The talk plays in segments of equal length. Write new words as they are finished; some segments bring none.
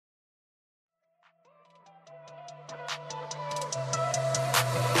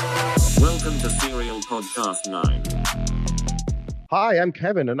Welcome to Serial Podcast 9. Hi, I'm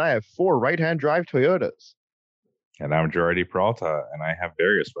Kevin, and I have 4 right-hand drive Toyotas. And I'm Jordi Peralta, and I have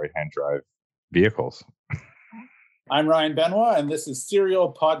various right-hand drive vehicles. I'm Ryan Benoit, and this is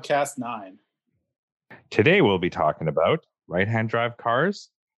Serial Podcast 9. Today we'll be talking about right-hand drive cars,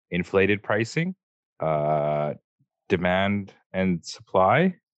 inflated pricing, demand and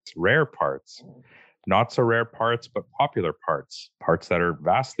supply, rare parts, not so rare parts, but popular parts, parts that are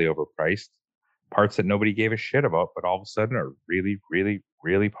vastly overpriced, parts that nobody gave a shit about, but all of a sudden are really, really,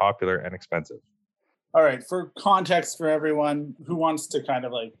 really popular and expensive. All right, for context for everyone who wants to kind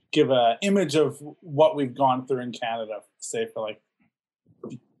of like give an image of what we've gone through in Canada, say for like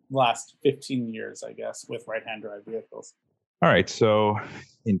the last 15 years, I guess, with right-hand drive vehicles. All right, so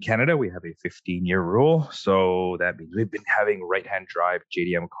in Canada, we have a 15-year rule. So that means we've been having right-hand drive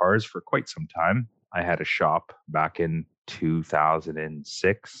JDM cars for quite some time. I had a shop back in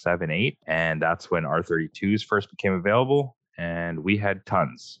 2006, 7, 8, and that's when R32s first became available, and we had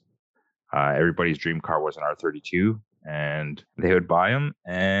tons. Everybody's dream car was an R32, and they would buy them,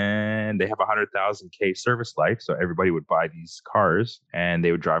 and they have 100,000 K service life, so everybody would buy these cars, and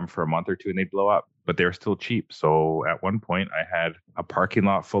they would drive them for a month or two, and they'd blow up, but they were still cheap. So at one point, I had a parking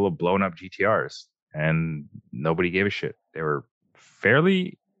lot full of blown up GTRs, and nobody gave a shit. They were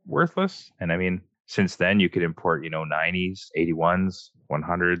fairly worthless, and I mean, since then, you could import, 90s, 81s,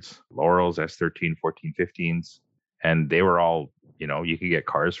 100s, Laurels, S13, 14, 15s, and they were all, you could get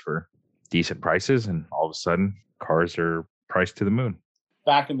cars for decent prices, and all of a sudden, cars are priced to the moon.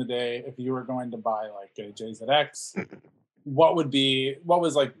 Back in the day, if you were going to buy like a JZX, what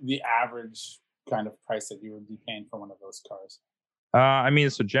was like the average kind of price that you would be paying for one of those cars?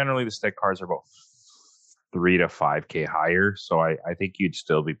 So generally the stick cars are about 3 to 5K higher, so I think you'd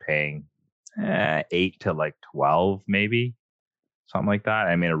still be paying 8 to like 12, maybe something like that.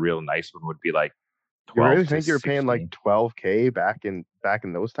 I mean, a real nice one would be like 12. You really think you were paying like 12K back in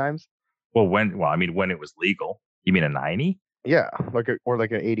those times? Well, when it was legal. You mean a 90? Yeah, like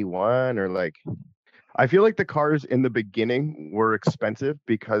an 81, or like, I feel like the cars in the beginning were expensive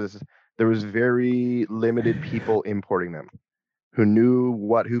because there was very limited people importing them who knew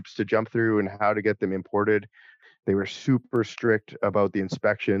what hoops to jump through and how to get them imported. They were super strict about the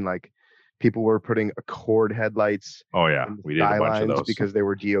inspection. Like, people were putting Accord headlights. Oh yeah, we did a bunch of those because they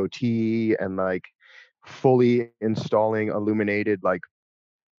were DOT, and like fully installing illuminated like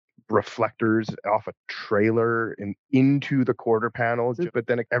reflectors off a trailer and into the quarter panels. But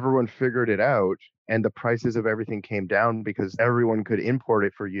then everyone figured it out, and the prices of everything came down because everyone could import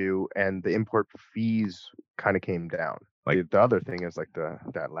it for you, and the import fees kind of came down. Like, the other thing is like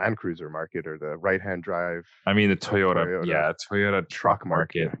that Land Cruiser market, or the right-hand drive. I mean, the Toyota truck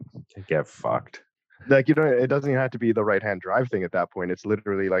market can get fucked. Like, it doesn't even have to be the right-hand drive thing at that point. It's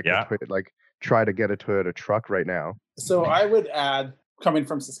literally like, try to get a Toyota truck right now. So I would add, coming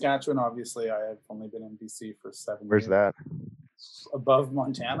from Saskatchewan, obviously, I have only been in BC for 7 years. Where's that? Above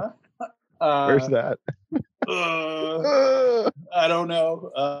Montana. Where's that? I don't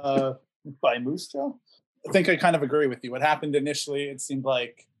know. By Moose Jaw? I think I kind of agree with you. What happened initially, it seemed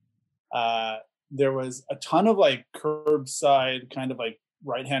like there was a ton of like curbside kind of like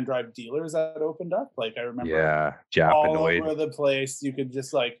right-hand drive dealers that opened up. Like, I remember all over the place. You could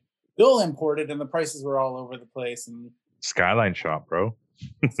just like bill import it, and the prices were all over the place. And Skyline Shop, bro.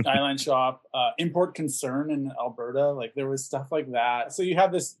 Skyline Shop, Import Concern in Alberta. Like, there was stuff like that. So you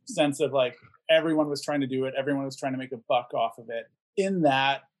have this sense of like everyone was trying to do it. Everyone was trying to make a buck off of it. In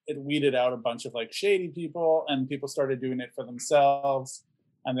that, it weeded out a bunch of like shady people, and people started doing it for themselves.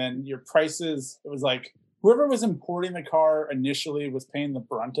 And then your prices, it was like whoever was importing the car initially was paying the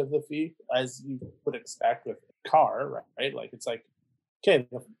brunt of the fee, as you would expect with a car, right? Like, it's like, okay,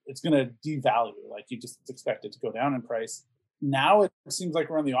 it's going to devalue. Like, you just expect it to go down in price. Now it seems like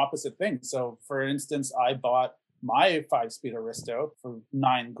we're on the opposite thing. So for instance, I bought my 5-speed Aristo for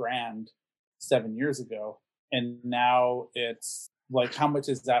 $9,000 7 years ago. And now it's like, how much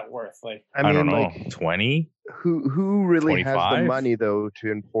is that worth? Like, I don't know, like 20? Who really 25? has the money though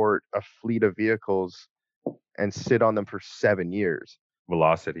to import a fleet of vehicles and sit on them for 7 years?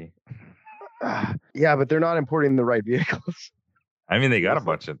 Velocity. Yeah, but they're not importing the right vehicles. I mean, they've got a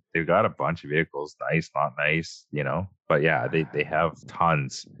bunch of vehicles, nice, not nice, but yeah, they have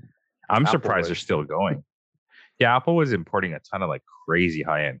tons. I'm surprised they're still going. Yeah, Apple was importing a ton of like crazy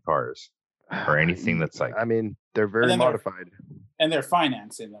high-end cars, or anything that's like, I mean, they're very modified. And they're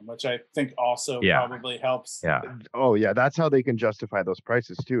financing them, which I think also probably helps. Yeah. Oh yeah, that's how they can justify those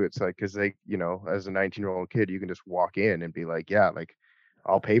prices too. It's like, because they, as a 19-year-old kid, you can just walk in and be like, yeah, like,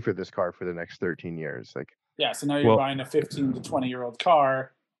 I'll pay for this car for the next 13 years. Like, yeah, so now you're buying a 15 to 20-year-old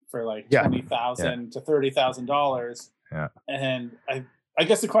car for like Yeah. $20,000 to $30,000. Yeah. And I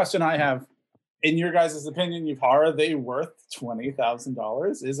guess the question I have, in your guys' opinion, are they worth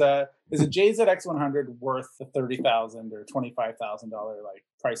 $20,000? Is a JZX 100 worth the $30,000 or $25,000 like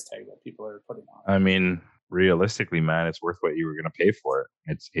price tag that people are putting on? I mean, realistically, man, it's worth what you were going to pay for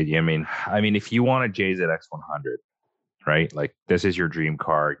it. I mean, if you want a JZX 100, right? Like this is your dream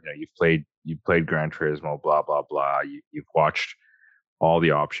car. You know, you've played Gran Turismo, blah blah blah. You've watched all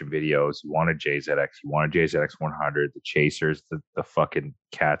the option videos. You want a JZX. You want a JZX 100. The Chasers, the fucking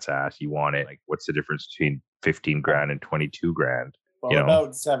cat's ass. You want it. Like, what's the difference between 15 grand and 22 grand? Well,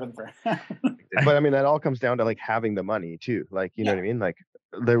 about 7 grand. But I mean, that all comes down to like having the money too. Like, you know what I mean? Like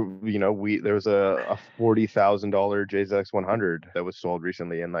there was a $40,000 JZX 100 that was sold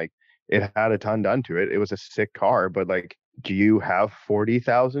recently, and like it had a ton done to it. It was a sick car, but like, do you have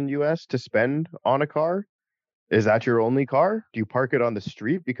 40,000 US to spend on a car? Is that your only car? Do you park it on the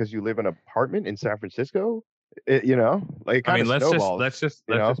street because you live in an apartment in San Francisco? Like it kind of snowballs. Let's just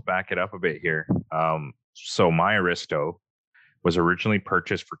back it up a bit here. So my Aristo was originally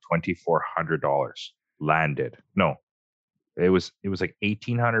purchased for $2,400, landed. No, it was like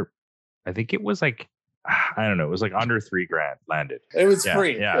 1,800. I think it was like, I don't know. It was like under $3,000 landed. It was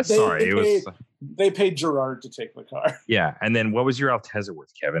free. Yeah, they paid Gerard to take the car. Yeah, and then what was your Altezza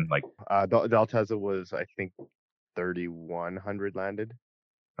worth, Kevin? Like the Altezza was, I think, 3,100 landed.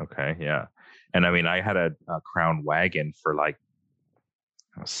 Okay, yeah, and I mean, I had a Crown Wagon for like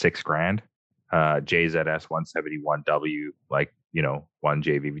 $6,000. JZS 171W, like, one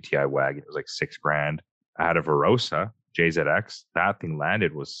JVVTI wagon. It was like $6,000. I had a Verosa JZX. That thing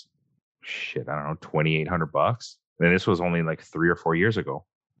landed was shit, I don't know, $2,800. And this was only like 3 or 4 years ago.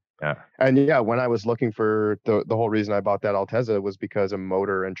 Yeah. And yeah, when I was looking for the whole reason I bought that Altezza was because a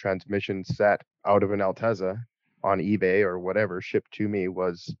motor and transmission set out of an Altezza on eBay or whatever shipped to me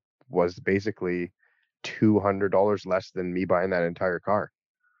was basically $200 less than me buying that entire car.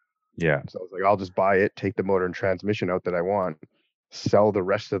 Yeah. So I was like, I'll just buy it, take the motor and transmission out that I want, sell the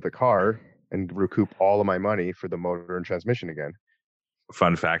rest of the car, and recoup all of my money for the motor and transmission again.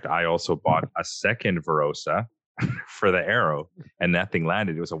 Fun fact, I also bought a second Verosa for the Aero, and that thing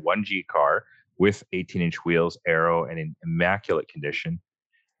landed. It was a 1G car with 18-inch wheels, Aero, and in immaculate condition.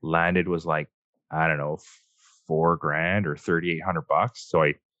 Landed was like, I don't know, $4,000 or $3,800. So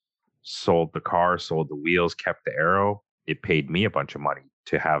I sold the car, sold the wheels, kept the Aero. It paid me a bunch of money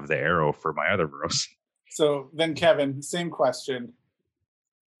to have the Aero for my other Verosa. So then, Kevin, same question.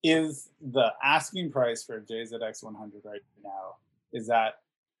 Is the asking price for a JZX 100 right now, is that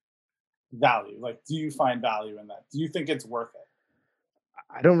value? Like, do you find value in that? Do you think it's worth it?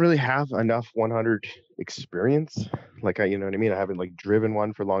 I don't really have enough 100 experience. Like, you know what I mean? I haven't like driven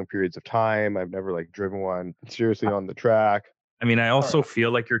one for long periods of time. I've never like driven one seriously on the track. I mean, I also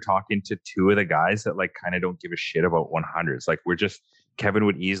feel like you're talking to two of the guys that like kind of don't give a shit about 100s. Like Kevin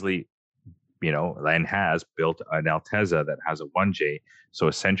would easily, and has built an Altezza that has a 1J. So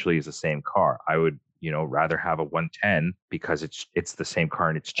essentially it's the same car. I would, rather have a 110 because it's the same car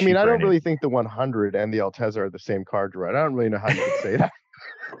and it's cheaper. I mean, I don't really think the 100 and the Altezza are the same car, Gerard. I don't really know how you could say that.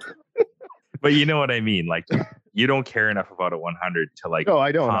 But you know what I mean? Like, you don't care enough about a 100 to like no,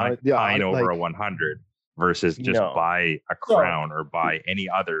 I don't. pine over a 100 versus just buy a Crown or buy any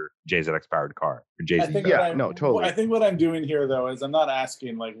other JZX powered car. Or JZ. Totally. I think what I'm doing here though is I'm not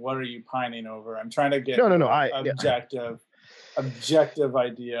asking like, what are you pining over? I'm trying to get objective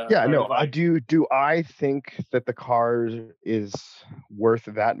idea. Yeah, no, I do I think that the car is worth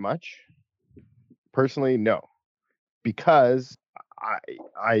that much? Personally, no. Because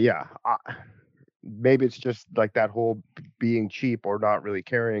maybe it's just like that whole being cheap or not really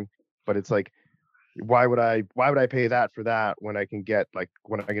caring, but it's like, why would I pay that for that when I can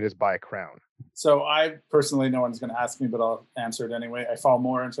just buy a Crown? So I personally, no one's going to ask me, but I'll answer it anyway. I fall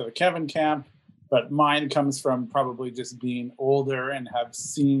more into the Kevin camp, but mine comes from probably just being older and have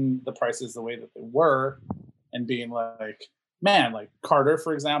seen the prices the way that they were and being like, man, like Carter,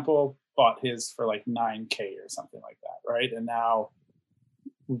 for example, bought his for like $9,000 or something like that. Right. And now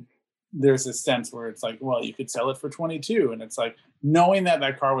there's this sense where it's like, well, you could sell it for 22. And it's like, knowing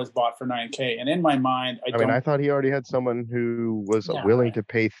that car was bought for $9,000. And in my mind, I thought he already had someone who was willing to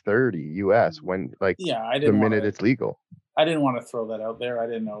pay 30 US when the minute it's legal. I didn't want to throw that out there. I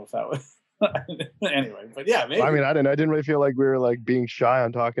didn't know if that was anyway, but yeah, maybe. I mean, I didn't really feel like we were like being shy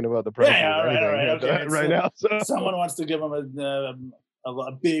on talking about the price. Right now. So someone wants to give him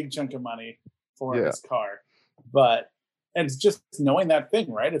a big chunk of money for this car, but it's just knowing that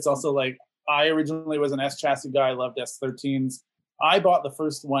thing, right? It's also like, I originally was an S chassis guy, loved S13s. I bought the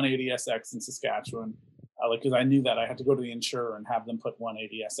first 180 SX in Saskatchewan. like because I knew that I had to go to the insurer and have them put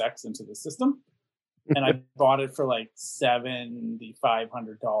 180SX into the system. And I bought it for like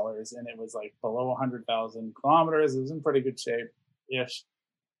 $7,500, and it was like below 100,000 kilometers. It was in pretty good shape ish.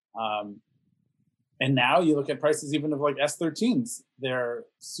 And now you look at prices even of like S13s; they're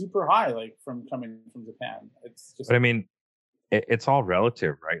super high, like from coming from Japan. It's just. But I mean, it's all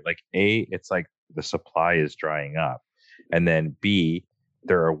relative, right? Like A, it's like the supply is drying up, and then B,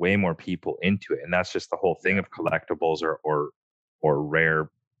 there are way more people into it, and that's just the whole thing of collectibles or rare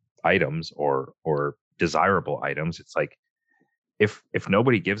items or desirable items. It's like if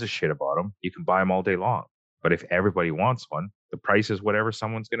nobody gives a shit about them, you can buy them all day long. But if everybody wants one, the price is whatever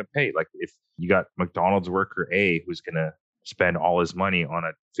someone's going to pay. Like if you got McDonald's worker A who's going to spend all his money on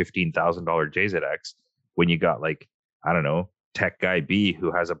a $15,000 JZX, when you got like, I don't know, tech guy B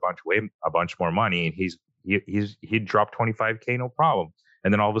who has a bunch more money, and he'd drop 25K no problem.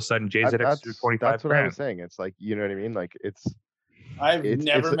 And then all of a sudden JZX is 25 That's what grand. I was saying. It's like, you know what I mean? Like I've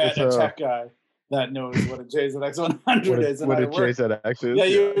never met a tech guy that knows what a JZX 100 is. What a JZX is. Yeah,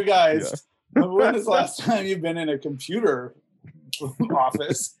 you guys. Yeah. When is the last time you've been in a computer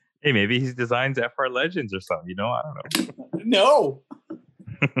office? Hey, maybe he designs FR Legends or something. You know, I don't know. No.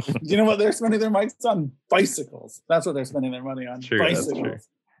 Do you know what they're spending their mics on? Bicycles. That's what they're spending their money on. True, bicycles.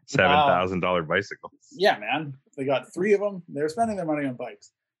 $7,000 bicycles. Yeah, man. They got 3 of them. They're spending their money on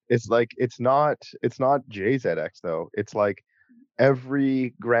bikes. It's like it's not JZX though. It's like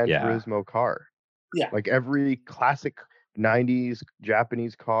every Gran Turismo car. Yeah. Like every classic 90s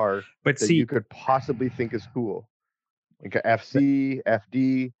Japanese car that you could possibly think is cool. Like a FC,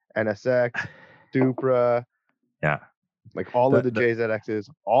 FD, NSX, Supra. Yeah. Like all of the JZXs,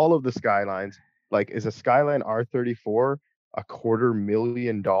 all of the Skylines. Like, is a Skyline R34 a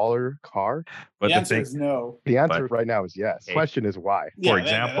 $250,000 car? But the answer is no. The answer right now is yes. The question is why. For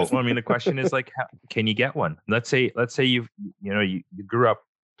example, I mean, the question is like, can you get one? Let's say you grew up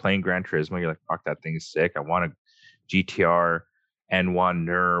playing Gran Turismo. You're like, fuck, that thing is sick. I want a GTR N1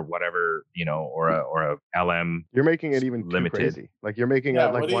 NER, whatever, or a LM. You're making it even limited. Too crazy. Like you're making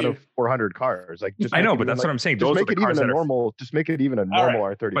it like one of 400 cars. Like I know, but that's what I'm saying. Just make it even a normal. Just make it even a normal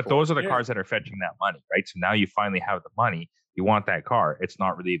R34. But those are the cars that are fetching that money, right? So now you finally have the money. You want that car. It's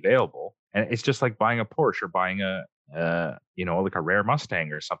not really available, and it's just like buying a Porsche or buying like a rare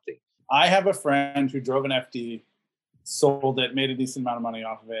Mustang or something. I have a friend who drove an FD, sold it, made a decent amount of money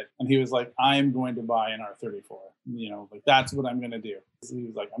off of it, and he was like, I'm going to buy an R34. Like that's what I'm going to do. So he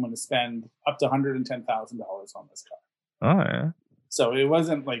was like, I'm going to spend up to $110,000 on this car. Oh yeah. So it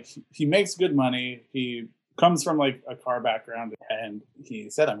wasn't like he makes good money. He comes from like a car background, and he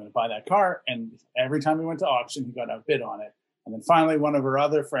said, I'm going to buy that car. And every time he went to auction, he got outbid on it. And then finally, one of her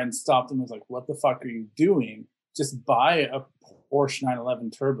other friends stopped him and was like, what the fuck are you doing? Just buy a Porsche 911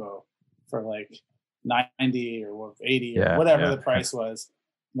 Turbo for like 90 or 80 or whatever the price was.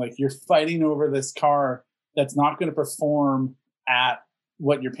 Like, you're fighting over this car that's not going to perform at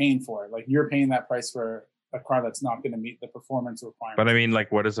what you're paying for. Like, you're paying that price for a car that's not going to meet the performance requirements. But I mean,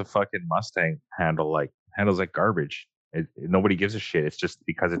 like, what does a fucking Mustang handle like? Handles like garbage. Nobody gives a shit. It's just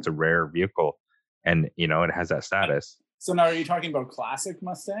because it's a rare vehicle, and it has that status. So now, are you talking about classic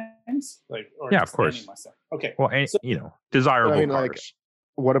Mustangs? Or of course. Mustang? Okay. Well, desirable cars. Like,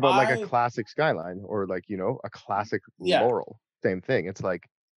 what about like a classic Skyline or like a classic Laurel? Same thing. It's like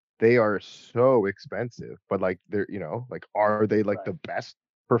they are so expensive, but like they're like, are they like the best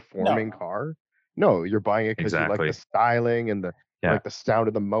performing car? No, you're buying it because you like the styling and the like the sound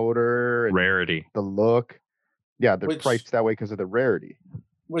of the motor and rarity, the look. Yeah, they're priced that way because of the rarity.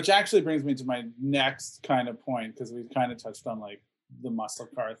 Which actually brings me to my next kind of point, because we've kind of touched on like the muscle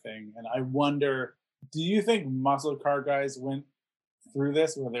car thing. And I wonder, do you think muscle car guys went through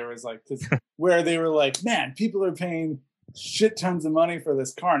this where there was like, where they were like, man, people are paying shit tons of money for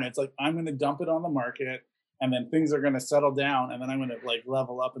this car. And it's like, I'm going to dump it on the market and then things are going to settle down. And then I'm going to like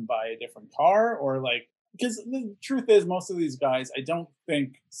level up and buy a different car, or like, because the truth is most of these guys, I don't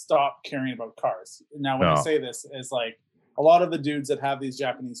think stop caring about cars. Now, when I say this, is like, a lot of the dudes that have these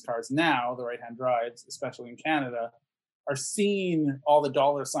Japanese cars now, the right-hand drives, especially in Canada, are seeing all the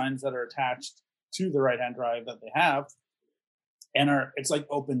dollar signs that are attached to the right-hand drive that they have, and it's like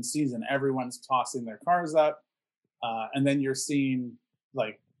open season. Everyone's tossing their cars up, and then you're seeing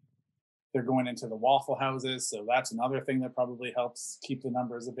like they're going into the Waffle Houses, so that's another thing that probably helps keep the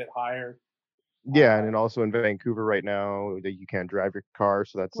numbers a bit higher. Yeah, and also in Vancouver right now that you can't drive your car,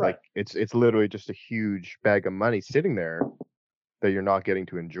 so that's like it's literally just a huge bag of money sitting there that you're not getting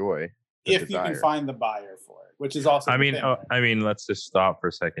to enjoy. If you can find the buyer for it, which is also. I mean, let's just stop for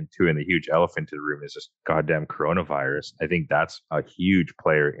a second too. And the huge elephant in the room is just goddamn coronavirus. I think that's a huge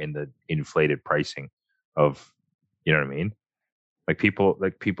player in the inflated pricing of, you know what I mean? Like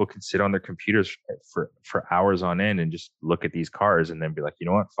people can sit on their computers for hours on end and just look at these cars and then be like, you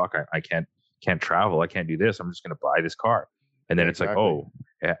know what, fuck, I can't travel, I can't do this, I'm just gonna buy this car. And then Yeah, it's like, exactly. oh,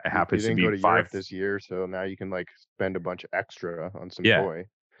 it You happens to didn't be go to Europe 5. this year, so now you can like spend a bunch extra on some Yeah. toy.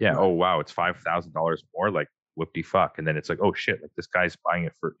 Yeah. Right. Oh wow, it's $5,000 more. Like whoop-de fuck. And then it's like, oh shit, like this guy's buying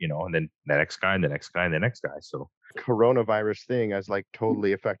it for, and then the next guy and the next guy and the next guy. So Coronavirus thing has like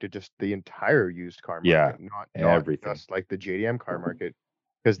totally affected just the entire used car Yeah, market, not everything. just like the JDM car market,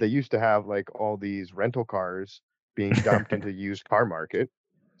 because they used to have like all these rental cars being dumped into used car market.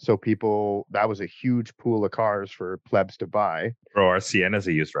 So that was a huge pool of cars for plebs to buy. Bro, our Sienna's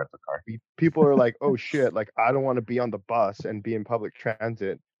a used rental car. People are like, oh shit, like I don't want to be on the bus and be in public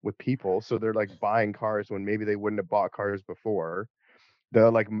transit with people. So they're like buying cars when maybe they wouldn't have bought cars before.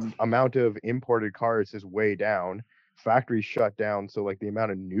 The like amount of imported cars is way down. Factories shut down, so like the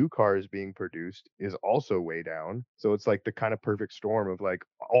amount of new cars being produced is also way down. So it's like the kind of perfect storm of like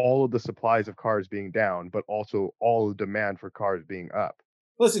all of the supplies of cars being down, but also all the demand for cars being up.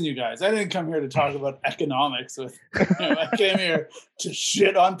 Listen, you guys, I didn't come here to talk about economics with I came here to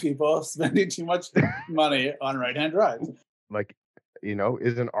shit on people spending too much money on right-hand drives. Like,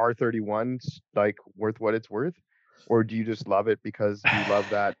 isn't R31 like worth what it's worth? Or do you just love it because you love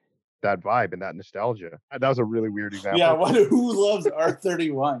that vibe and that nostalgia? That was a really weird example. Yeah, who loves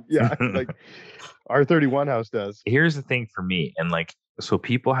R31? Yeah, like R31 house does. Here's the thing for me, and like, so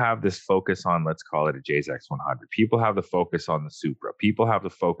people have this focus on, let's call it a JZX 100. People have the focus on the Supra. People have the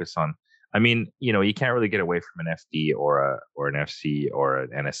focus on, I mean, you can't really get away from an FD or an FC or an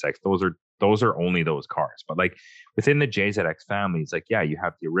NSX. Those are only those cars. But like within the JZX family, it's like, yeah, you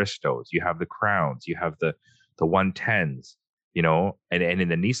have the Aristos, you have the Crowns, you have the 110s, and in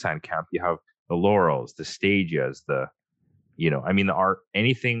the Nissan camp, you have the Laurels, the Stadias,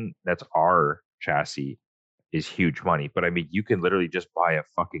 anything that's R chassis is huge money. But I mean, you can literally just buy a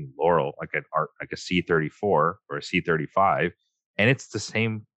fucking Laurel, like a C34 or a C35, and it's the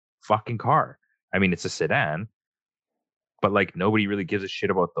same fucking car. I mean, it's a sedan, but like nobody really gives a shit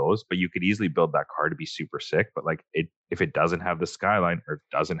about those. But you could easily build that car to be super sick. But like if it doesn't have the Skyline or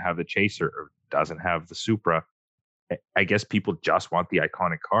doesn't have the Chaser or doesn't have the Supra, I guess people just want the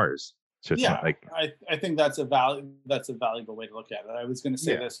iconic cars. So it's not like, I think that's a valuable way to look at it. I was going to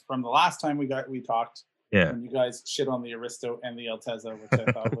say this from the last time we talked. Yeah. When you guys shit on the Aristo and the Altezza, which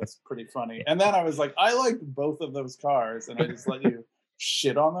I thought was pretty funny. And then I was like, I like both of those cars, and I just let you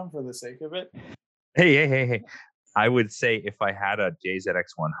shit on them for the sake of it. Hey. I would say if I had a JZX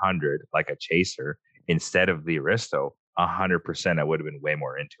 100, like a Chaser, instead of the Aristo, 100% I would have been way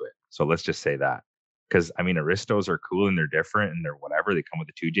more into it. So let's just say that. Because, I mean, Aristos are cool and they're different and they're whatever. They come with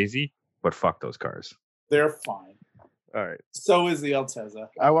a 2JZ, but fuck those cars. They're fine. All right. So is the Altezza.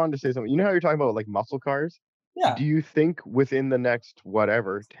 I wanted to say something. You know how you're talking about like muscle cars? Yeah. Do you think within the next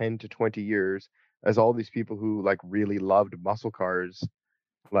 10 to 20 years, as all these people who like really loved muscle cars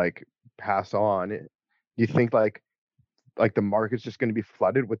like pass on, do you think like the market's just going to be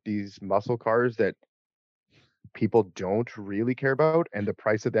flooded with these muscle cars that people don't really care about, and the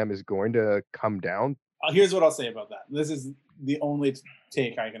price of them is going to come down? Here's what I'll say about that. This is the only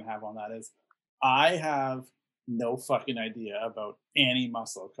take I can have on that is I have no fucking idea about any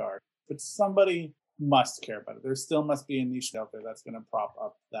muscle car, but somebody must care about it. There still must be a niche out there that's going to prop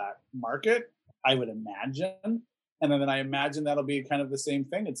up that market, I would imagine. And then I imagine that'll be kind of the same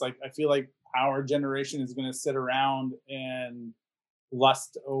thing. It's like, I feel like our generation is going to sit around and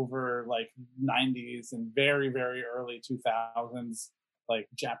lust over like 90s and very, very early 2000s, like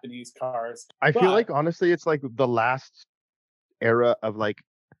Japanese cars. I feel like honestly, it's like the last era of like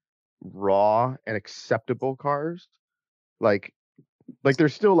raw and acceptable cars. Like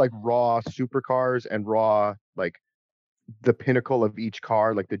there's still like raw supercars and raw like the pinnacle of each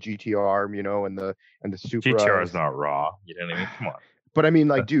car, like the GTR, and the Supra. GTR is not raw. You know what I mean? Come on. But I mean,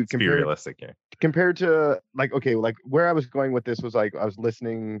 like, dude, be realistic here. Compared to like, okay, like where I was going with this was like I was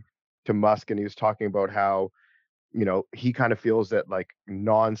listening to Musk and he was talking about how, he kind of feels that like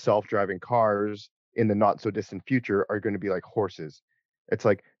non-self-driving cars in the not so distant future are going to be like horses. It's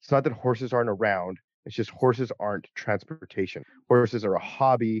like, it's not that horses aren't around. It's just horses aren't transportation. Horses are a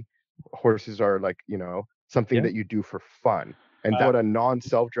hobby. Horses are like, something that you do for fun. And that's what a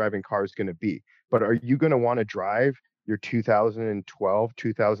non-self-driving car is going to be. But are you going to want to drive your 2012,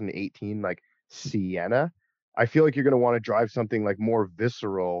 2018 like Sienna? I feel like you're going to want to drive something like more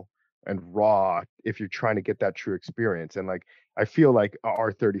visceral and raw if you're trying to get that true experience. And like, I feel like a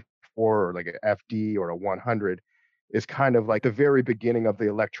R34 or like an FD or a 100 is kind of like the very beginning of the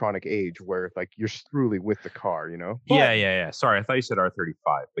electronic age, where like you're truly with the car, you know? Yeah. Sorry, I thought you said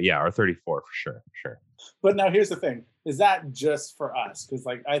R35, but yeah, R34 for sure. But now here's the thing: is that just for us? Because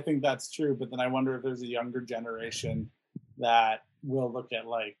like I think that's true, but then I wonder if there's a younger generation that will look at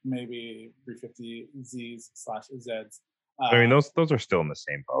like maybe 350Zs/Zs. I mean, those are still in the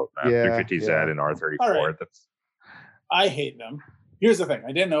same boat, man. Yeah, 350Z yeah. and R34. All right. That's I hate them. Here's the thing: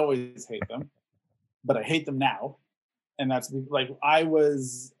 I didn't always hate them, but I hate them now. And that's like I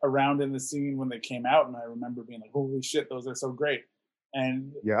was around in the scene when they came out, and I remember being like, "Holy shit, those are so great!"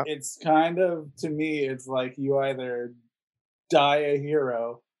 And Yeah. it's kind of, to me, it's like you either die a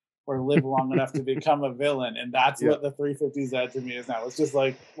hero or live long enough to become a villain, and that's what the 350Z to me is now. It's just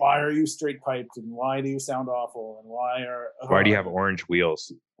like, why are you straight piped, and why do you sound awful, and why do you have orange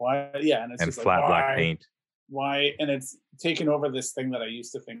wheels? Why? Yeah, and it's and just flat like, black paint? Why? And it's taken over this thing that I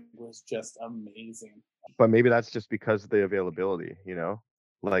used to think was just amazing. But maybe that's just because of the availability, you know?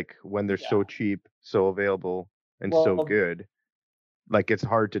 Like when they're so cheap, so available, and so Well- good, like it's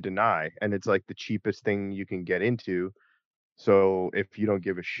hard to deny. And it's like the cheapest thing you can get into. So if you don't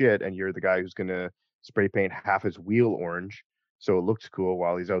give a shit and you're the guy who's gonna spray paint half his wheel orange so it looks cool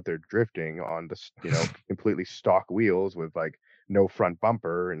while he's out there drifting on the completely stock wheels with like no front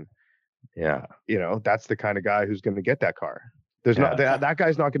bumper, and Yeah. that's the kind of guy who's gonna get that car. There's not that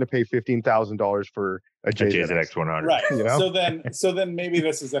guy's not going to pay $15,000 for a JZX 100. Right. You know? So then maybe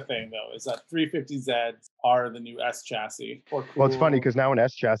this is the thing though, is that 350Zs are the new S chassis. Or cool. Well, it's funny because now an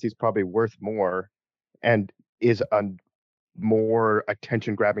S chassis is probably worth more and is a more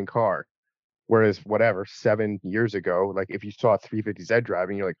attention grabbing car. Whereas 7 years ago, like if you saw a 350Z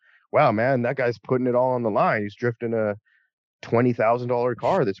driving, you're like, wow, man, that guy's putting it all on the line. He's drifting a $20,000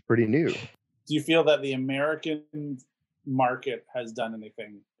 car that's pretty new. Do you feel that the American market has done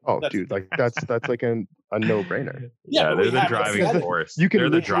anything? Oh, dude, like that's like a no-brainer. Yeah, they're the driving said it. force. You can They're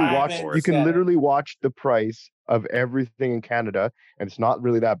the literally driving watch. force. You can Said it. literally watch the price of everything in Canada, and it's not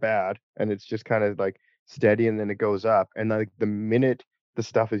really that bad, and it's just kind of like steady, and then it goes up. And like the minute the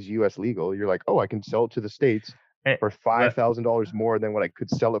stuff is U.S. legal, you're like, oh, I can sell it to the States for $5,000 more than what I could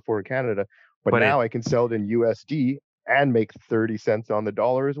sell it for in Canada. But now I can sell it in USD and make 30 cents on the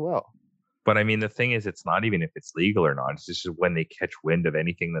dollar as well. But I mean, the thing is, it's not even if it's legal or not. It's just when they catch wind of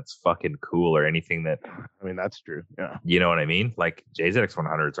anything that's fucking cool or anything that. I mean, that's true. Yeah. You know what I mean? Like JZX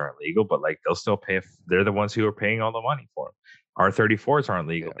 100s aren't legal, but like they'll still pay. They're the ones who are paying all the money for them. R34s aren't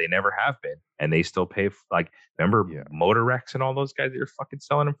legal. Yeah. They never have been, and they still pay. Like remember Motor Rex and all those guys? They were fucking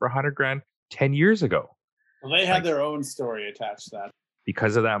selling them for $100,000 10 years ago. Well, they had their own story attached to that.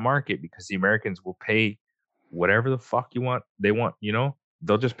 Because of that market, because the Americans will pay whatever the fuck they want,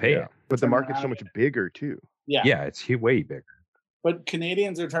 they'll just pay it. But the market's so much bigger too. Yeah. It's way bigger. But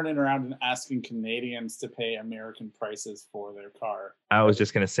Canadians are turning around and asking Canadians to pay American prices for their car. I was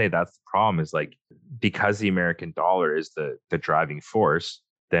just going to say that's the problem is like because the American dollar is the driving force,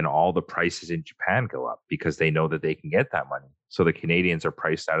 then all the prices in Japan go up because they know that they can get that money. So the Canadians are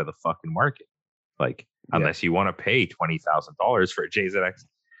priced out of the fucking market. Like unless you want to pay $20,000 for a JZX,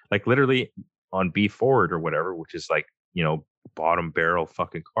 like literally on B Ford or whatever, which is like, bottom barrel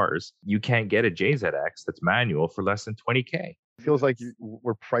fucking cars, you can't get a JZX that's manual for less than $20K. It feels like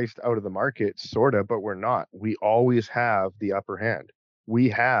we're priced out of the market, sort of, but we're not. We always have the upper hand. We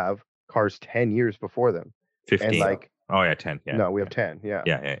have cars 10 years before them. 15. And like, 10. Yeah. No, we have 10. Yeah.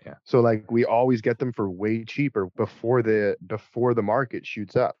 Yeah. So like we always get them for way cheaper before the market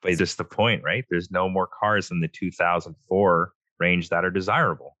shoots up. But that's the point, right? There's no more cars in the 2004 range that are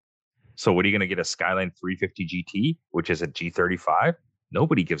desirable. So what are you going to get, a Skyline 350 GT, which is a G35?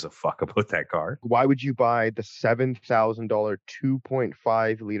 Nobody gives a fuck about that car. Why would you buy the $7,000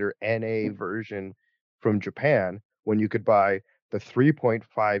 2.5 liter NA version from Japan when you could buy the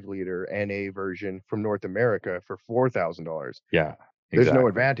 3.5 liter NA version from North America for $4,000? Yeah. There's no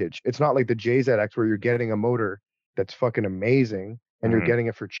advantage. It's not like the JZX where you're getting a motor that's fucking amazing and you're getting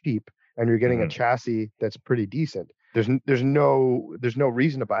it for cheap and you're getting a chassis that's pretty decent. There's no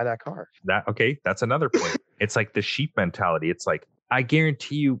reason to buy that car. That's another point. It's like the sheep mentality. It's like, I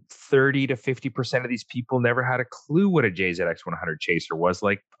guarantee you 30 to 50% of these people never had a clue what a JZX 100 Chaser was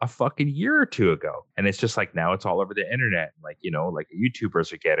like a fucking year or two ago. And it's just like now it's all over the internet. Like, like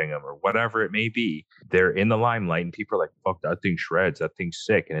YouTubers are getting them or whatever it may be. They're in the limelight and people are like, fuck, that thing shreds. That thing's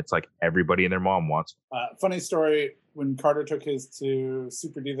sick. And it's like everybody and their mom wants it. Funny story, when Carter took his to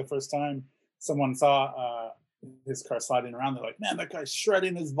Super D the first time, someone saw his car sliding around. They're like, man, that guy's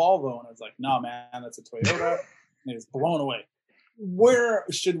shredding his Volvo. And I was like, no, man, that's a Toyota. And he was blown away. Where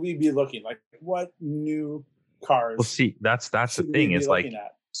should we be looking? Like, what new cars? Well, see, that's the thing. It's like,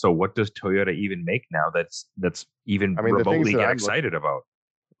 So what does Toyota even make now that's even I mean, the things remotely that get I'm excited about?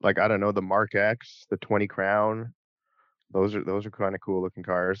 like, I don't know, the Mark X, the 20 Crown. Those are kind of cool looking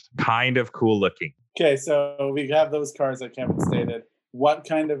cars. Kind of cool looking. Okay, so we have those cars that Kevin stated. What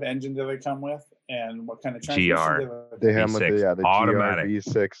kind of engine do they come with, and what kind of transmission GR. do they? They have with V6, the automatic. GR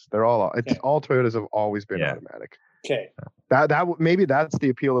V6. They're all it's Okay. all Toyotas have always been Yeah. automatic. Okay, Maybe that's the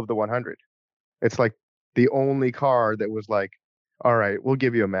appeal of the 100. It's like the only car that was like, all right, we'll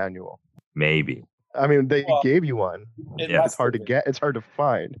give you a manual. Maybe. I mean, they Well, gave you one. it Yeah, must It's hard to have been. get. It's hard to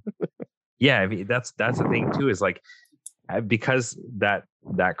find. Yeah, I mean that's the thing too, is like because that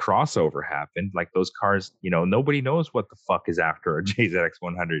crossover happened, like those cars, nobody knows what the fuck is after a JZX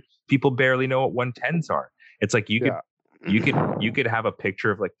 100. People barely know what 110s are. It's like you could have a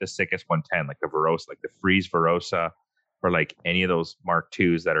picture of like the sickest 110, like the Verosa, like the Freeze Verosa, or like any of those Mark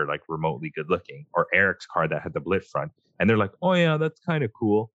IIs that are like remotely good looking, or Eric's car that had the blit front, and they're like, oh yeah, that's kind of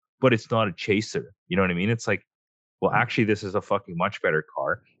cool, but it's not a chaser. You know what I mean? It's like, well, actually, this is a fucking much better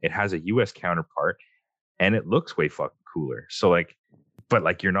car. It has a US counterpart, and it looks way fucking cooler. So like, but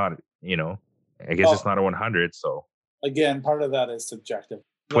like you're not, I guess it's not a 100. So Again, part of that is subjective.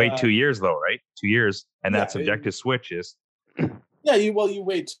 wait 2 years though, right? 2 years, and Yeah, that subjective switch is Yeah, you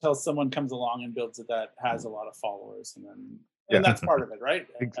wait till someone comes along and builds it that has a lot of followers, and that's part of it, right?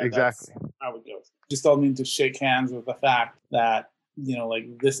 And Exactly. that's how it goes. Just all need to shake hands with the fact that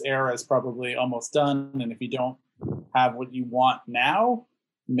like this era is probably almost done, and if you don't have what you want now,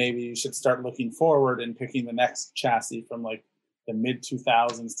 maybe you should start looking forward and picking the next chassis from like the mid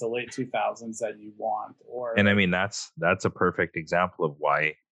 2000s to late 2000s that you want. And I mean that's a perfect example of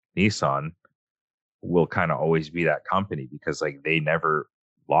why Nissan will kind of always be that company, because like they never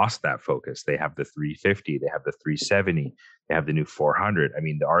lost that focus. They have the 350, they have the 370, they have the new 400. I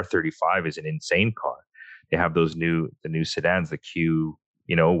mean, the R35 is an insane car. They have the new sedans, the Q,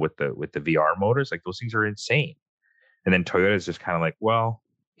 with the VR motors. Like those things are insane. And then Toyota is just kind of like, well,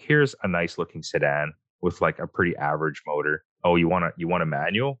 here's a nice looking sedan with like a pretty average motor. Oh, you want a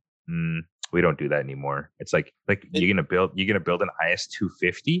manual? We don't do that anymore. It's like you're gonna build an IS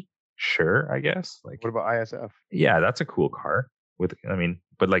 250. Sure, I guess. Like, What about ISF? yeah, that's a cool car.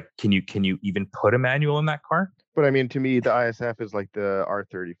 But like, can you even put a manual in that car? But I mean, to me, the ISF is like the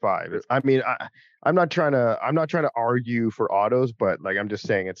R35. I mean, I'm not trying to argue for autos, but like I'm just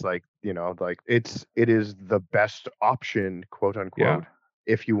saying it's like like it is the best option, quote unquote,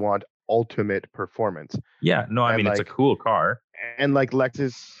 if you want ultimate performance. Yeah, no, I mean it's a cool car. And like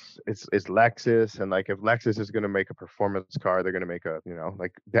Lexus, it's Lexus, and like if Lexus is going to make a performance car, they're going to make a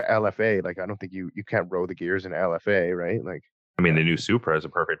like the LFA. Like I don't think you can't roll the gears in LFA, right? Like I mean the new Supra is a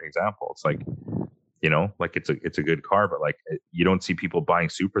perfect example. It's like like it's a good car, but like you don't see people buying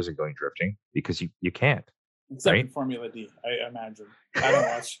Supras and going drifting because you can't. Except right? in Formula D, I imagine. I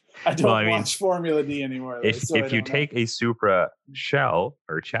don't watch Formula D anymore. Though, if you take a Supra shell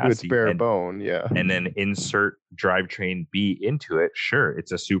or chassis, it's bare bone, yeah, and then insert drivetrain B into it, sure,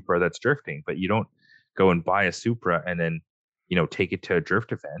 it's a Supra that's drifting, but you don't go and buy a Supra and then take it to a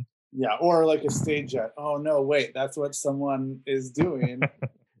drift event. Yeah, or like a stage jet. Oh no, wait, that's what someone is doing.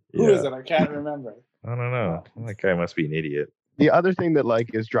 Who is it? I can't remember. I don't know. That guy must be an idiot. The other thing that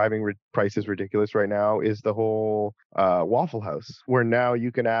like is driving prices ridiculous right now is the whole Waffle House, where now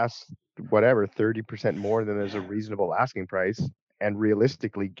you can ask whatever 30% more than is a reasonable asking price, and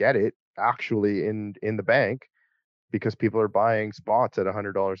realistically get it actually in the bank, because people are buying spots at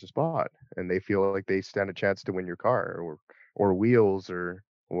 $100 a spot, and they feel like they stand a chance to win your car or wheels or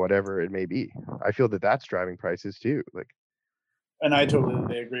whatever it may be. I feel that that's driving prices too. Like. And I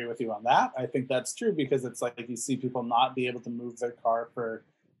totally agree with you on that. I think that's true, because it's like you see people not be able to move their car for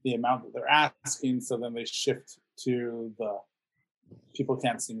the amount that they're asking. So then they shift to the people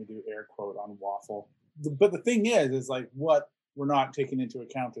can't see me do air quote on waffle. But the thing is like what we're not taking into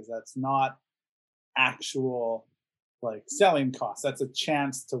account is that's not actual like selling costs. That's a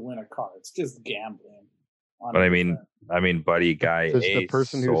chance to win a car. It's just gambling. But I mean, buddy guy Does A the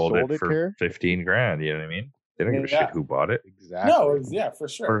person who sold it for care? 15 grand. You know what I mean? They don't give a shit who bought it. Exactly. No, yeah, for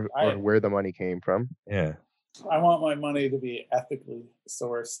sure. Or where the money came from. Yeah. I want my money to be ethically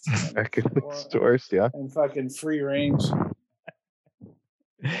sourced. Yeah. And fucking free range.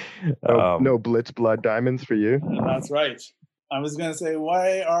 No Blitz blood diamonds for you. That's right. I was gonna say,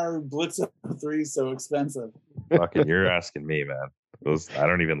 why are Blitz 3 so expensive? Fucking, you're asking me, man. I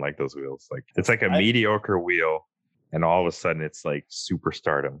don't even like those wheels. Like it's like a mediocre wheel, and all of a sudden it's like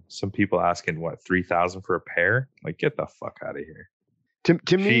superstardom. Some people asking what, $3,000 for a pair? Like, get the fuck out of here.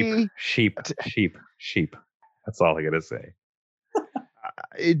 To me, sheep. That's all I gotta say.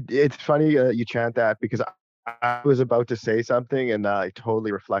 It's funny you chant that, because I was about to say something, and it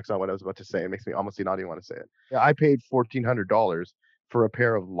totally reflects on what I was about to say. It makes me almost not even want to say it. Yeah, I paid $1,400 for a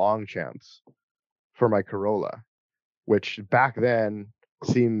pair of Longchamps for my Corolla, which back then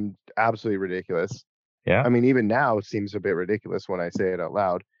seemed absolutely ridiculous. Yeah. I mean, even now it seems a bit ridiculous when I say it out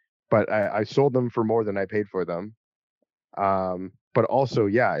loud. But I sold them for more than I paid for them. But also,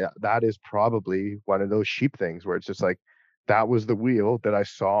 yeah, that is probably one of those cheap things where it's just like, that was the wheel that I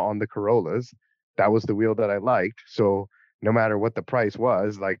saw on the Corollas. That was the wheel that I liked. So no matter what the price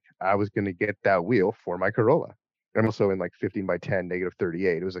was, like I was going to get that wheel for my Corolla. I'm also in like 15x10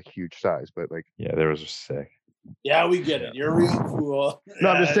 -38. It was a huge size, but like, Yeah, they were just sick. Yeah, we get it. You're real cool. No,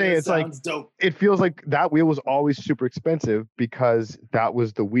 I'm just saying, that it's like, sounds dope. it feels like that wheel was always super expensive because that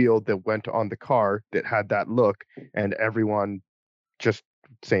was the wheel that went on the car that had that look, and everyone just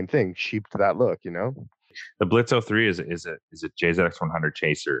same thing, sheep to that look, you know? The Blitz 03 is a JZX 100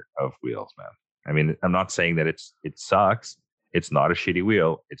 chaser of wheels, man. I mean, I'm not saying that it sucks. It's not a shitty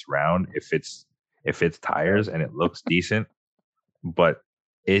wheel. It's round. It fits tires and it looks decent. But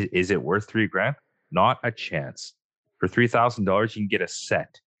is it worth $3,000? Not a chance. For $3,000, you can get a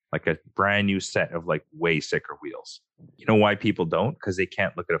set, like a brand new set of like way sicker wheels. You know why people don't? Because they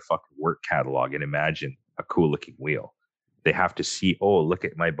can't look at a fucking work catalog and imagine a cool looking wheel. They have to see, oh, look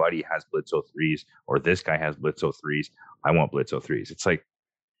at my buddy has Blitz 03s, or this guy has Blitz 03s. I want Blitz 03s. It's like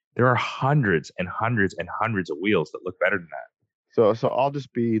there are hundreds and hundreds and hundreds of wheels that look better than that. So I'll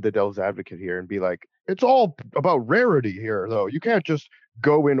just be the devil's advocate here and be like, it's all about rarity here, though. You can't just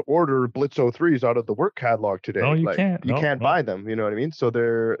go and order Blitz 03s out of the work catalog today. No, you like, can't. You No, can't no. buy them. You know what I mean? So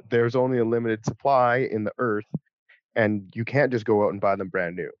there's only a limited supply in the earth, and you can't just go out and buy them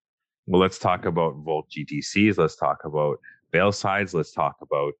brand new. Well, let's talk about Volt GTCs. Let's talk about Veil Sides. Let's talk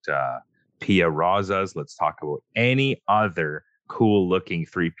about Pia Razas. Let's talk about any other cool looking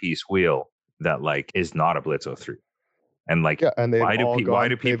 3-piece wheel that like is not a Blitz 03. And like, Yeah, and why do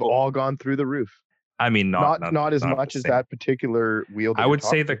they've people all gone through the roof? I mean, Not as not much the as same. that particular wheel. That I you're would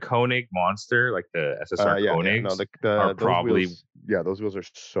say the talking Koenig Monster, like the SSR Koenigs, no, are those probably. wheels, yeah, those wheels are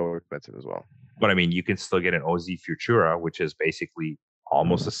so expensive as well. But I mean, you can still get an OZ Futura, which is basically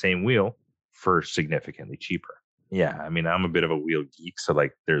almost the same wheel for significantly cheaper. Yeah, I mean, I'm a bit of a wheel geek, so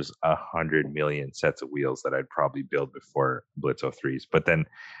like, there's 100 million sets of wheels that I'd probably build before Blitz 03s. But then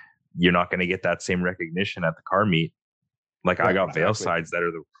you're not going to get that same recognition at the car meet. Like, I got Veil Sides that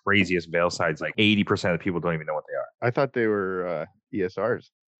are the craziest Veil Sides. Like 80% of the people don't even know what they are. I thought they were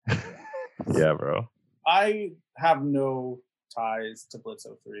ESRs. Yeah, bro. I have no ties to Blitz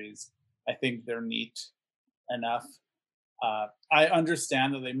 03s. I think they're neat enough. I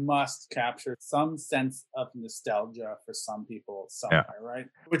understand that they must capture some sense of nostalgia for some people somewhere, right?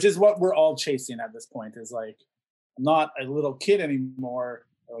 Which is what we're all chasing at this point, is like, I'm not a little kid anymore,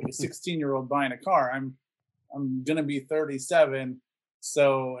 like a 16-year-old buying a car. I'm gonna be 37.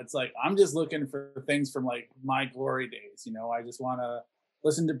 So it's like, I'm just looking for things from like my glory days. You know, I just want to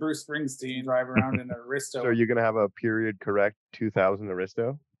listen to Bruce Springsteen, drive around in a Aristo. So are you going to have a period correct 2000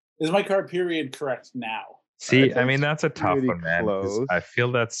 Aristo? Is my car period correct now? See, I mean, that's a tough pretty one, man. 'Cause close. I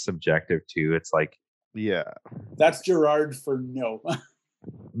feel that's subjective too. It's like, Yeah. That's Gerard for no.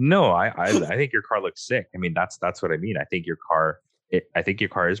 no, I think your car looks sick. I mean, that's what I mean. I think your car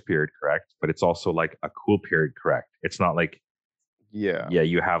is period correct, but it's also like a cool period correct. It's not like, Yeah.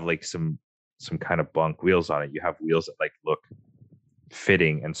 you have like some kind of bunk wheels on it. You have wheels that like look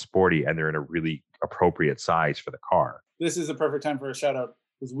fitting and sporty, and they're in a really appropriate size for the car. This is a perfect time for a shout out,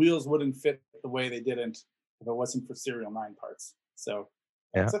 because wheels wouldn't fit the way they didn't if it wasn't for Serial 9 parts. So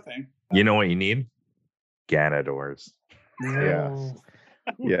that's a thing. You know what you need? Ganadors. Yes.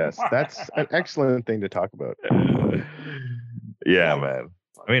 Yes. That's an excellent thing to talk about. Yeah, man.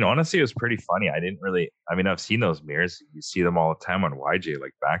 I mean, honestly, it was pretty funny. I've seen those mirrors. You see them all the time on YJ,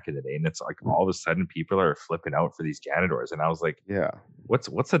 like back in the day. And it's like, all of a sudden people are flipping out for these Ganadors. And I was like, Yeah.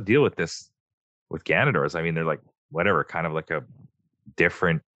 what's the deal with this, with Ganadors? I mean, they're like, whatever, kind of like a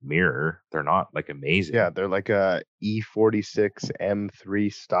different mirror. They're not like amazing. Yeah. They're like a E46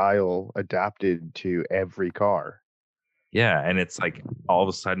 M3 style adapted to every car. Yeah. And it's like, all of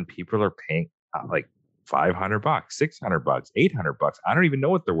a sudden people are paying like $500, $600, $800. I don't even know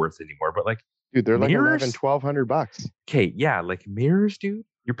what they're worth anymore, but like, dude, they're mirrors? like $1,100. Okay, yeah, like mirrors, dude.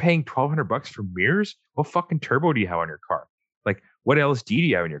 You're paying $1,200 for mirrors? What fucking turbo do you have on your car? Like, what LSD do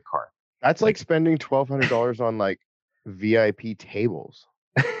you have in your car? That's like spending $1,200 on like VIP tables.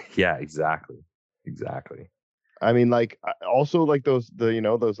 Yeah, exactly. I mean, like, also like those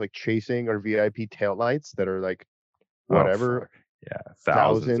like chasing or VIP taillights that are like whatever. Yeah,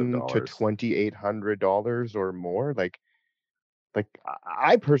 thousands of $1,000 to dollars. $2,800 or more. Like, like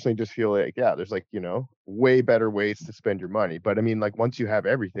I personally just feel like, yeah, there's like, way better ways to spend your money. But I mean, like once you have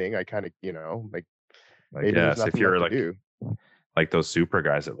everything, I kind of, like Like, maybe there's yes, if nothing left you're to like do. those super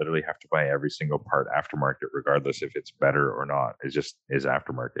guys that literally have to buy every single part aftermarket, regardless if it's better or not. It just is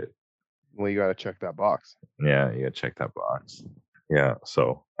aftermarket. Well, you got to check that box. Yeah, you gotta check that box. Yeah,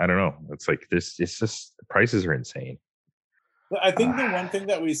 so I don't know. It's like this. It's just prices are insane. But I think the one thing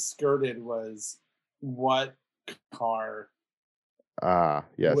that we skirted was what car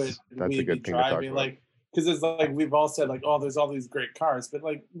Yes, would that's we a be good thing to talk driving? about. Like, because it's like we've all said, like, oh, there's all these great cars, but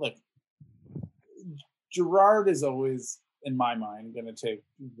like, look, Gerard is always, in my mind, going to take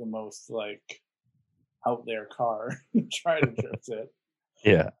the most like out there car, try to drift it.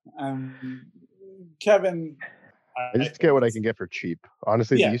 Yeah, Kevin, I just get what I can get for cheap.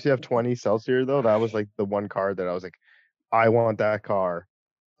 Honestly, the UCF 20 Celsior though, that was like the one car that I was like, I want that car.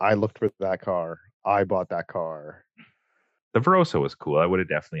 I looked for that car. I bought that car. the Verosa was cool. I would have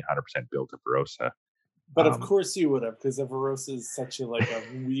definitely 100% built a Verosa. But of course you would have, because the Verosa is such a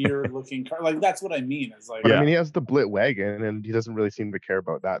weird looking car. Like that's what I mean. Is like, but I mean, he has the Blit wagon, and he doesn't really seem to care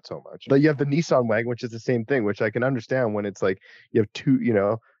about that so much. But you have the Nissan wagon, which is the same thing, which I can understand when it's like you have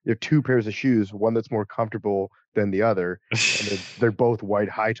two pairs of shoes, one that's more comfortable than the other, and they're both white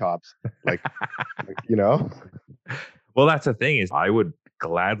high tops, Well, that's the thing is, I would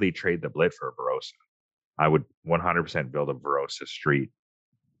gladly trade the Blit for a Verosa. I would 100% build a Verosa street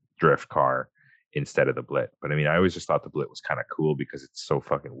drift car instead of the Blit. But I mean, I always just thought the Blit was kind of cool because it's so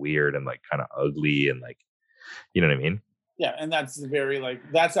fucking weird and like kind of ugly and like, you know what I mean? Yeah, and that's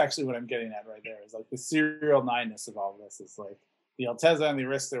that's actually what I'm getting at right there. Is like the serial 9-ness of all of this is like the Altezza and the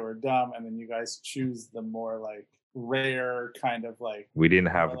Arista were dumb, and then you guys choose the more like rare kind of like. We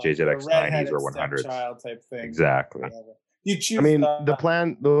didn't have JZX 90s or 100s. Child type thing. Exactly. You choose. I mean,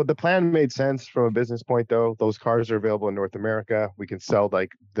 the plan made sense from a business point, though. Those cars are available in North America. We can sell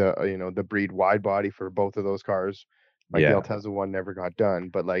like the breed wide body for both of those cars. Like the Altezza one never got done,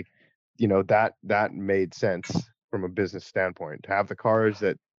 but like, that made sense from a business standpoint to have the cars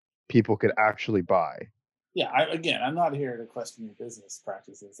that people could actually buy. Yeah, I'm not here to question your business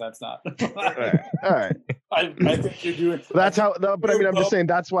practices. That's not. All right. I think you're doing. That's how. But I mean, I'm just saying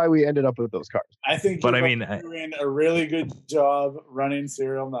that's why we ended up with those cars. I think. You're doing a really good job running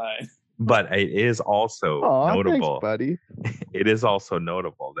Serial 9. But it is also notable, thanks, buddy. It is also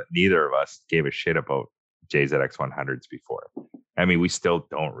notable that neither of us gave a shit about JZX 100s before. I mean, we still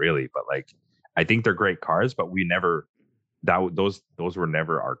don't really, but like, I think they're great cars, but we never. Those were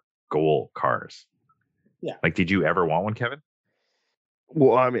never our goal cars. Yeah. Like, did you ever want one, Kevin?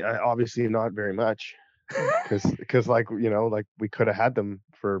 Well, I mean, obviously not very much, because like we could have had them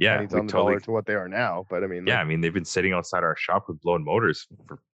for pennies on the dollar to what they are now. But I mean, I mean, they've been sitting outside our shop with blown motors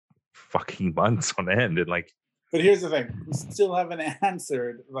for fucking months on end, and like. But here's the thing: we still haven't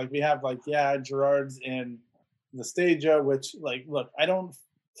answered. Like, we have Gerard's in the Stagia, which look, I don't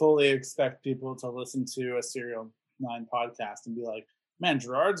fully expect people to listen to a Serial 9 podcast and be like, "Man,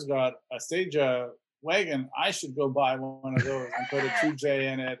 Gerard's got a Stagia wagon, I should go buy one of those and put a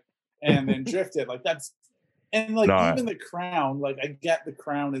 2J in it and then drift it." Like that's, and even the Crown, I get the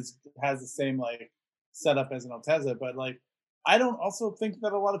Crown has the same setup as an Altezza, but I don't also think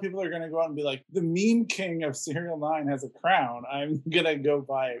that a lot of people are going to go out and be like, the meme king of Serial 9 has a Crown, I'm going to go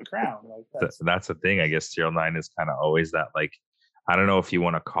buy a Crown. That's the thing. I guess Serial 9 is kind of always that, I don't know if you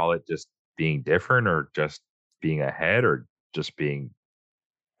want to call it just being different or just being ahead or just being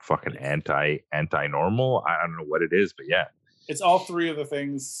fucking anti-normal. I don't know what it is, but yeah. It's all three of the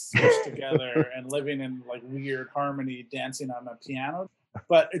things switched together and living in weird harmony, dancing on a piano.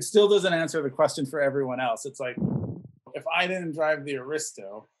 But it still doesn't answer the question for everyone else. It's like, if I didn't drive the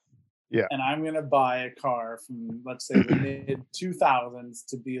Aristo, and I'm going to buy a car from, let's say, the mid 2000s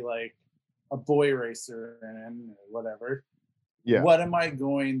to be a boy racer and whatever, what am I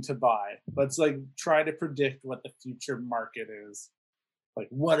going to buy? Let's try to predict what the future market is.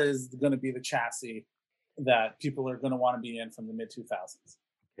 What is going to be the chassis that people are going to want to be in from the mid 2000s?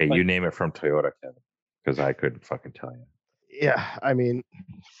 Hey, you name it from Toyota, Kevin, because I couldn't fucking tell you. Yeah, I mean,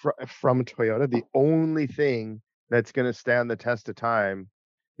 from Toyota, the only thing that's going to stand the test of time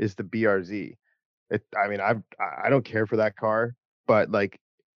is the BRZ. I don't care for that car, but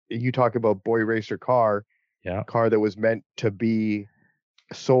you talk about boy racer car that was meant to be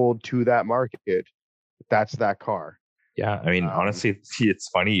sold to that market. That's that car. Yeah, I mean, honestly, it's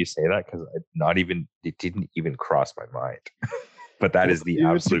funny you say that because it didn't even cross my mind. But that is the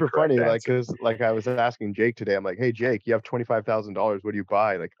absolute super funny, answer. because I was asking Jake today. I'm like, hey Jake, you have $25,000. What do you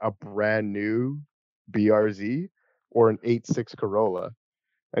buy? A brand new BRZ or an 8.6 Corolla?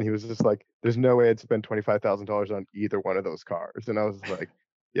 And he was just like, "There's no way I'd spend $25,000 on either one of those cars." And I was like,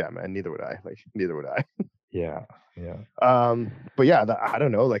 "Yeah, man, neither would I. Like, neither would I." Yeah. Yeah. But yeah, I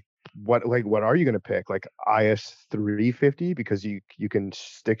don't know. Like, what are you gonna pick? Like IS 350 because you can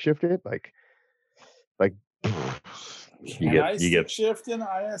stick shift it. Like Can I stick shift in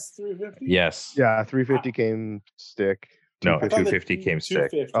IS 350? Yes. yeah, 350 came stick. No, 250 250 came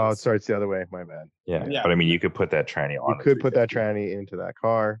stick. Oh, sorry, it's the other way. My bad. Yeah. Yeah. But I mean, you could put that tranny on. You could put that tranny into that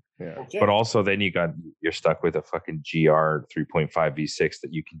car. Yeah. Okay. But also, then you're stuck with a fucking GR 3.5 V6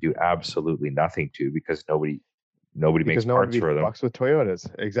 that you can do absolutely nothing to because nobody makes parts for them. Fucks with Toyotas.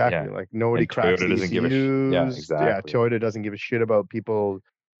 Exactly. Yeah. Like nobody And cracks Toyota doesn't give a ECUs. exactly. Yeah, Toyota doesn't give a shit about people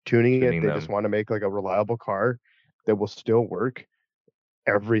tuning it. They them. just want to make like a reliable car that will still work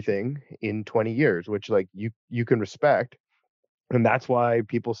everything in 20 years, which like you can respect. And that's why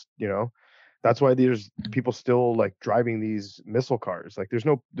people, that's why there's people still like driving these missile cars. Like there's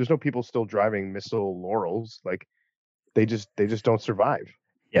no people still driving missile Laurels. Like they just don't survive.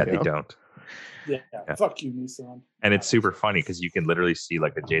 Yeah, they don't. Yeah, fuck you, Nissan. And it's super funny because you can literally see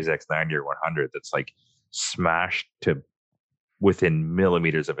like a JZX90 or 100 that's like smashed to within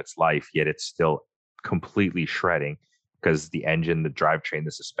millimeters of its life, yet it's still completely shredding because the engine, the drivetrain,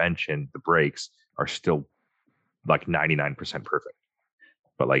 the suspension, the brakes are still like 99% perfect.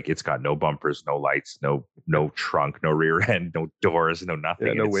 But like it's got no bumpers, no lights, no trunk, no rear end, no doors, no nothing.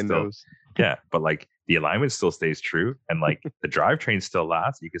 Yeah, no windows. But like the alignment still stays true, and like the drivetrain still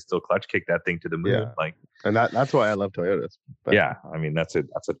lasts. You can still clutch kick that thing to the moon. Yeah. Like, and that's why I love Toyotas. But yeah, I mean that's a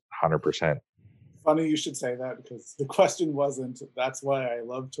 100%. Funny you should say that because the question wasn't that's why I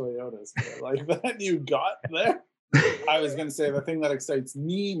love Toyotas. But like that you got there. I was going to say the thing that excites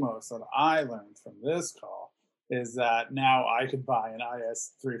me most that I learned from this call is that now I could buy an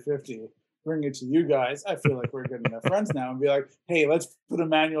IS 350, bring it to you guys. I feel like we're good enough friends now and be like, hey, let's put a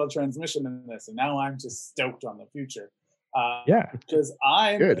manual transmission in this. And now I'm just stoked on the future. Because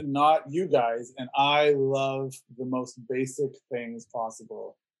I'm not you guys and I love the most basic things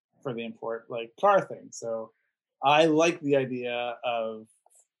possible for the import like car thing. So I like the idea of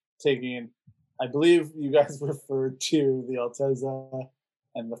taking, I believe you guys referred to the Altezza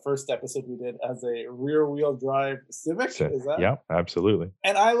and the first episode we did as a rear-wheel drive Civic. Is that? Yeah, absolutely.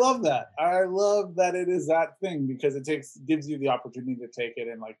 And I love that. I love that it is that thing because it gives you the opportunity to take it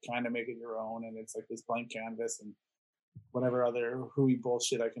and like kind of make it your own. And it's like this blank canvas and whatever other hooey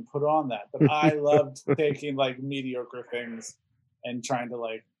bullshit I can put on that. But I loved taking like mediocre things and trying to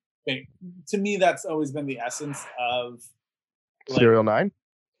like make. To me, that's always been the essence of like, Serial 9.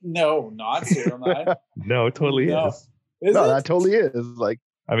 No, not Serial 9. No, it totally is. That totally is. Like,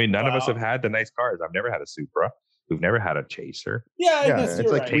 I mean, none of us have had the nice cars. I've never had a Supra. We've never had a Chaser. Yeah, it's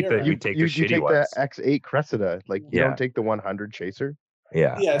like you take the shitty ones. The X8 Cressida. Like, you don't take the 100 Chaser.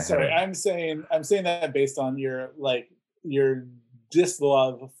 Yeah. Yeah. Sorry, I'm saying that based on your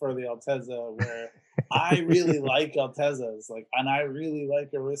dislove for the Altezza, where I really like Altezzas, like, and I really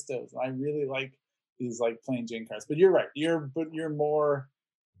like Aristos. I really like these like plain Jane cars. But you're right. You're more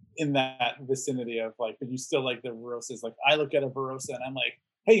in that vicinity of like, but you still like the Verosas. Like I look at a Verosa and I'm like,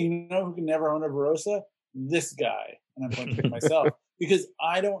 hey, you know who can never own a Verosa? This guy. And I'm pointing to myself because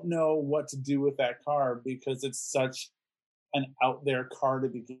I don't know what to do with that car because it's such an out there car to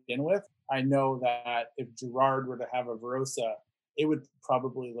begin with. I know that if Gerard were to have a Verosa, it would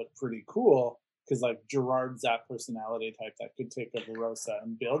probably look pretty cool because like Gerard's that personality type that could take a Verosa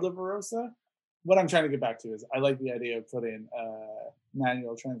and build a Verosa. What I'm trying to get back to is I like the idea of putting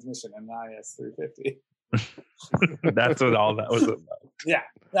manual transmission in an IS 350. That's what all that was about. Yeah,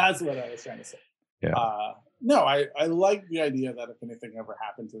 that's what I was trying to say. Yeah. No, I like the idea that if anything ever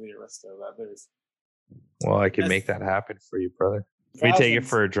happened to the Aristo, that there's. Well, I can make that happen for you, brother. We take it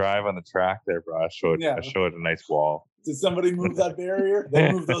for a drive on the track there, bro. I show it a nice wall. Did somebody move that barrier?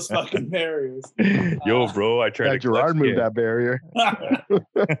 They moved those fucking barriers. Yo, bro, I tried to. Gerard moved that barrier.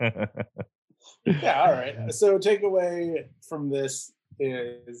 Yeah, all right. So takeaway from this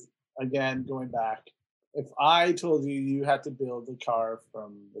is, again, going back, if I told you had to build a car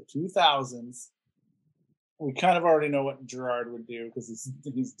from the 2000s, we kind of already know what Gerard would do because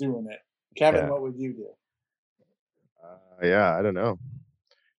he's doing it. Kevin, what would you do? I don't know.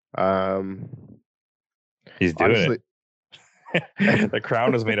 He's doing it. The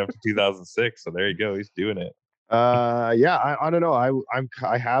Crown was made up to 2006, so there you go. He's doing it. I don't know.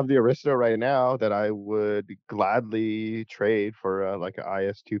 I have the Aristo right now that I would gladly trade for like an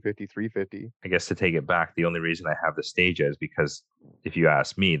IS 250 350. I guess to take it back, the only reason I have the Stagia is because if you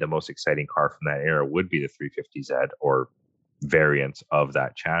ask me, the most exciting car from that era would be the 350Z or variants of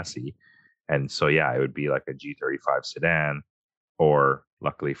that chassis. And so, yeah, it would be like a G35 sedan Or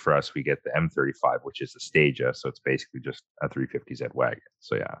luckily for us, we get the M35, which is a Stagia. So it's basically just a 350Z wagon.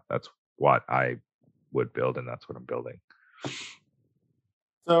 So yeah, that's what I would build, and that's what I'm building.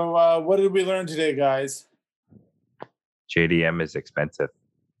 So what did we learn today, guys? JDM is expensive.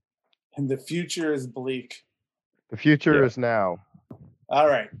 And the future is bleak. The future is now. All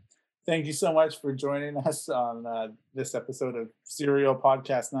right. Thank you so much for joining us on this episode of Serial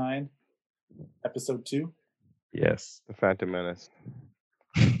Podcast 9, episode 2. Yes. The Phantom Menace.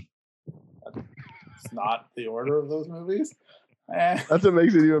 It's not the order of those movies. That's what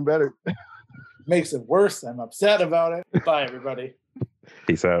makes it even better. Makes it worse. I'm upset about it. Bye, everybody.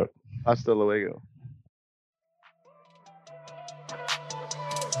 Peace out. Hasta luego.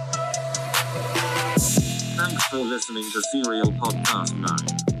 Thanks for listening to Serial Podcast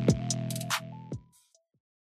 9.